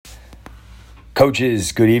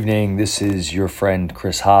Coaches, good evening. This is your friend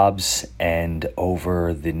Chris Hobbs, and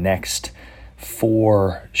over the next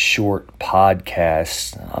 4 short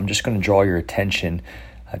podcasts, I'm just going to draw your attention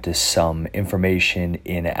to some information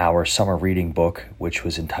in our summer reading book, which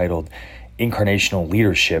was entitled Incarnational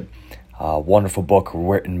Leadership. A wonderful book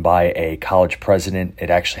written by a college president. It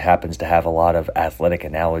actually happens to have a lot of athletic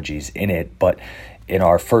analogies in it, but in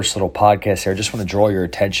our first little podcast here, I just want to draw your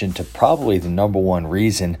attention to probably the number one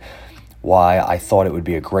reason why I thought it would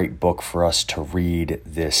be a great book for us to read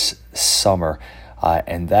this summer.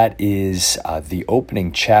 And that is the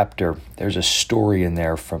opening chapter. There's a story in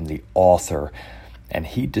there from the author, and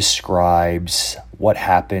he describes what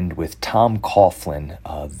happened with Tom Coughlin,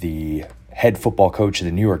 the head football coach of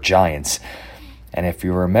the New York Giants. And if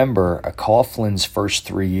you remember, Coughlin's first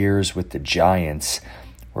 3 years with the Giants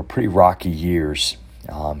were pretty rocky years.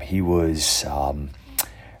 He was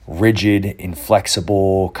rigid,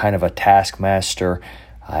 inflexible, kind of a taskmaster,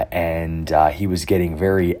 and he was getting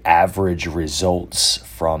very average results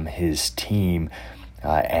from his team,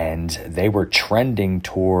 and they were trending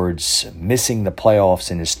towards missing the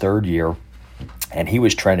playoffs in his third year, and he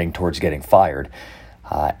was trending towards getting fired.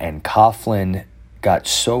 And Coughlin got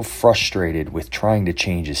so frustrated with trying to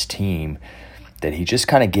change his team that he just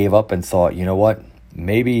kind of gave up and thought, you know what,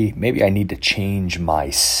 maybe I need to change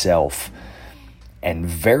myself. And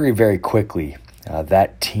very, very quickly,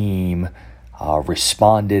 that team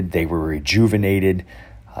responded. They were rejuvenated.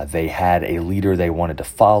 They had a leader they wanted to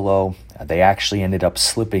follow. They actually ended up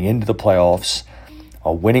slipping into the playoffs,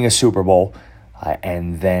 winning a Super Bowl.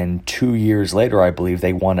 And then 2 years later, I believe,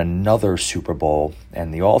 they won another Super Bowl.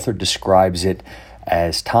 And the author describes it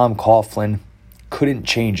as Tom Coughlin couldn't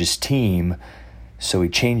change his team, so he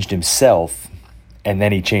changed himself, and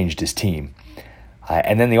then he changed his team.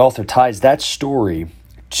 And then the author ties that story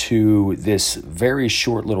to this very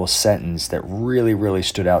short little sentence that really, really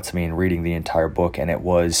stood out to me in reading the entire book. And it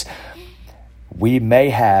was, we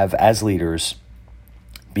may have, as leaders,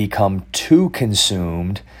 become too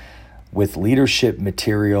consumed with leadership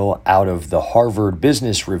material out of the Harvard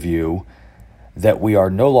Business Review that we are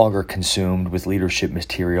no longer consumed with leadership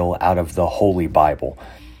material out of the Holy Bible.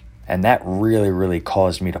 And that really, really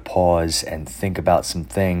caused me to pause and think about some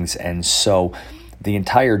things. And so the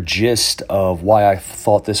entire gist of why I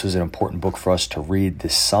thought this was an important book for us to read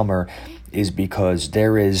this summer is because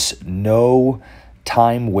there is no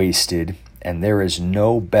time wasted and there is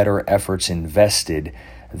no better efforts invested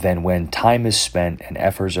than when time is spent and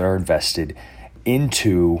efforts are invested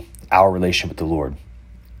into our relationship with the Lord.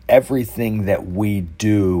 Everything that we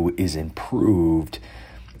do is improved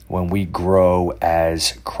when we grow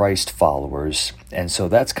as Christ followers. And so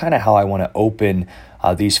that's kind of how I want to open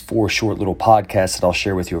these 4 short little podcasts that I'll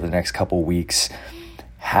share with you over the next couple of weeks.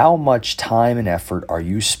 How much time and effort are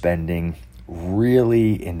you spending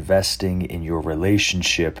really investing in your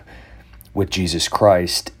relationship with Jesus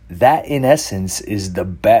Christ? That, in essence, is the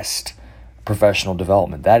best professional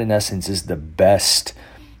development. That, in essence, is the best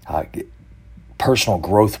personal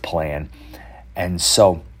growth plan. And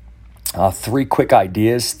so 3 quick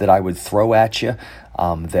ideas that I would throw at you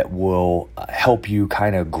that will help you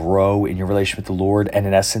kind of grow in your relationship with the Lord and,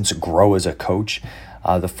 in essence, grow as a coach.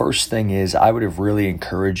 The first thing is I would have really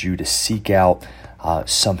encouraged you to seek out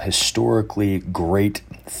some historically great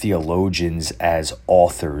theologians as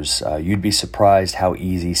authors. You'd be surprised how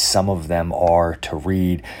easy some of them are to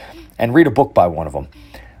read, and read a book by one of them.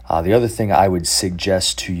 The other thing I would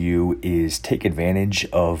suggest to you is take advantage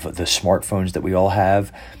of the smartphones that we all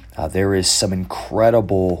have. There is some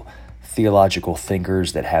incredible theological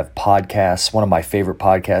thinkers that have podcasts. One of my favorite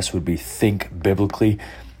podcasts would be Think Biblically,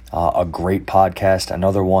 a great podcast.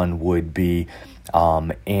 Another one would be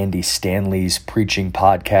Andy Stanley's preaching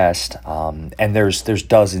podcast. And there's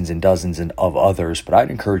dozens and dozens of others, but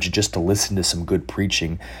I'd encourage you just to listen to some good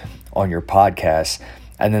preaching on your podcast.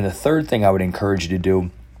 And then the third thing I would encourage you to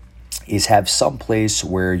do is have some place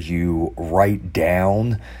where you write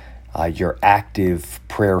down your active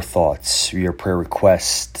prayer thoughts, your prayer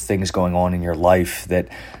requests, things going on in your life that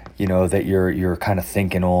you're kind of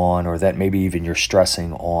thinking on, or that maybe even you're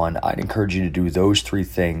stressing on. I'd encourage you to do those 3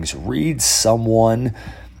 things. Read someone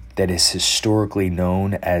that is historically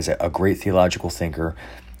known as a great theological thinker,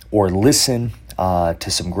 or listen to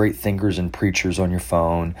some great thinkers and preachers on your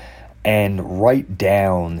phone, and write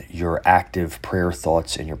down your active prayer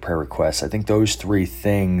thoughts and your prayer requests. I think those 3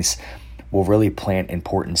 things will really plant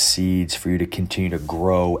important seeds for you to continue to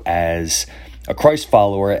grow as a Christ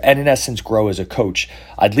follower and, in essence, grow as a coach.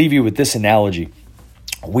 I'd leave you with this analogy.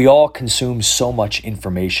 We all consume so much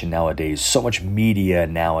information nowadays, so much media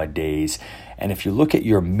nowadays, And if you look at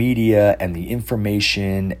your media and the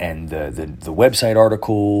information and the website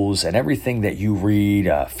articles and everything that you read,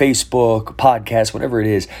 Facebook, podcasts, whatever it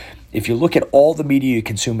is, if you look at all the media you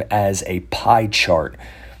consume as a pie chart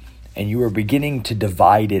and you are beginning to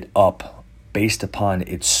divide it up based upon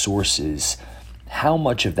its sources, how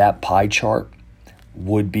much of that pie chart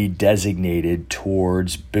would be designated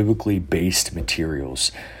towards biblically based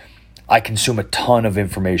materials? I consume a ton of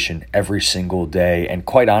information every single day, and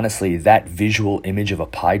quite honestly, that visual image of a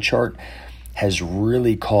pie chart has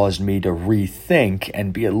really caused me to rethink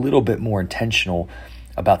and be a little bit more intentional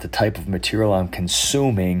about the type of material I'm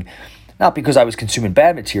consuming, not because I was consuming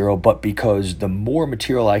bad material, but because the more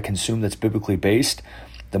material I consume that's biblically based,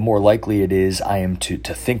 the more likely it is I am to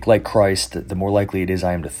think like Christ, the more likely it is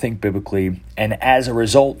I am to think biblically, and as a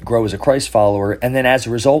result, grow as a Christ follower, and then as a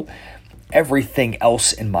result, everything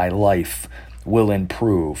else in my life will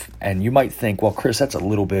improve. And you might think, well, Chris, that's a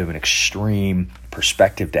little bit of an extreme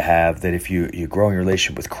perspective to have, that if you grow in your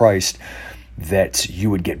relationship with Christ, that you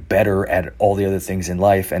would get better at all the other things in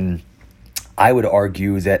life. And I would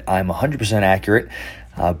argue that I'm 100% accurate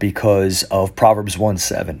because of Proverbs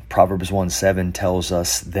 1:7. Proverbs 1:7 tells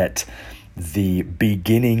us that the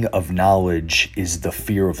beginning of knowledge is the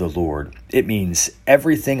fear of the Lord. It means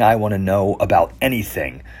everything I want to know about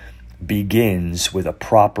anything begins with a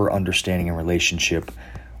proper understanding and relationship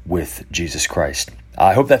with Jesus Christ.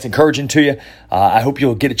 I hope that's encouraging to you. I hope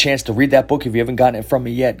you'll get a chance to read that book. If you haven't gotten it from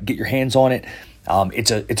me yet, get your hands on it.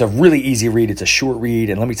 It's a really easy read. It's a short read.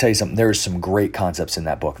 And let me tell you something, there's some great concepts in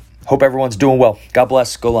that book. Hope everyone's doing well. God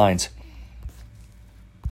bless. Go Lions.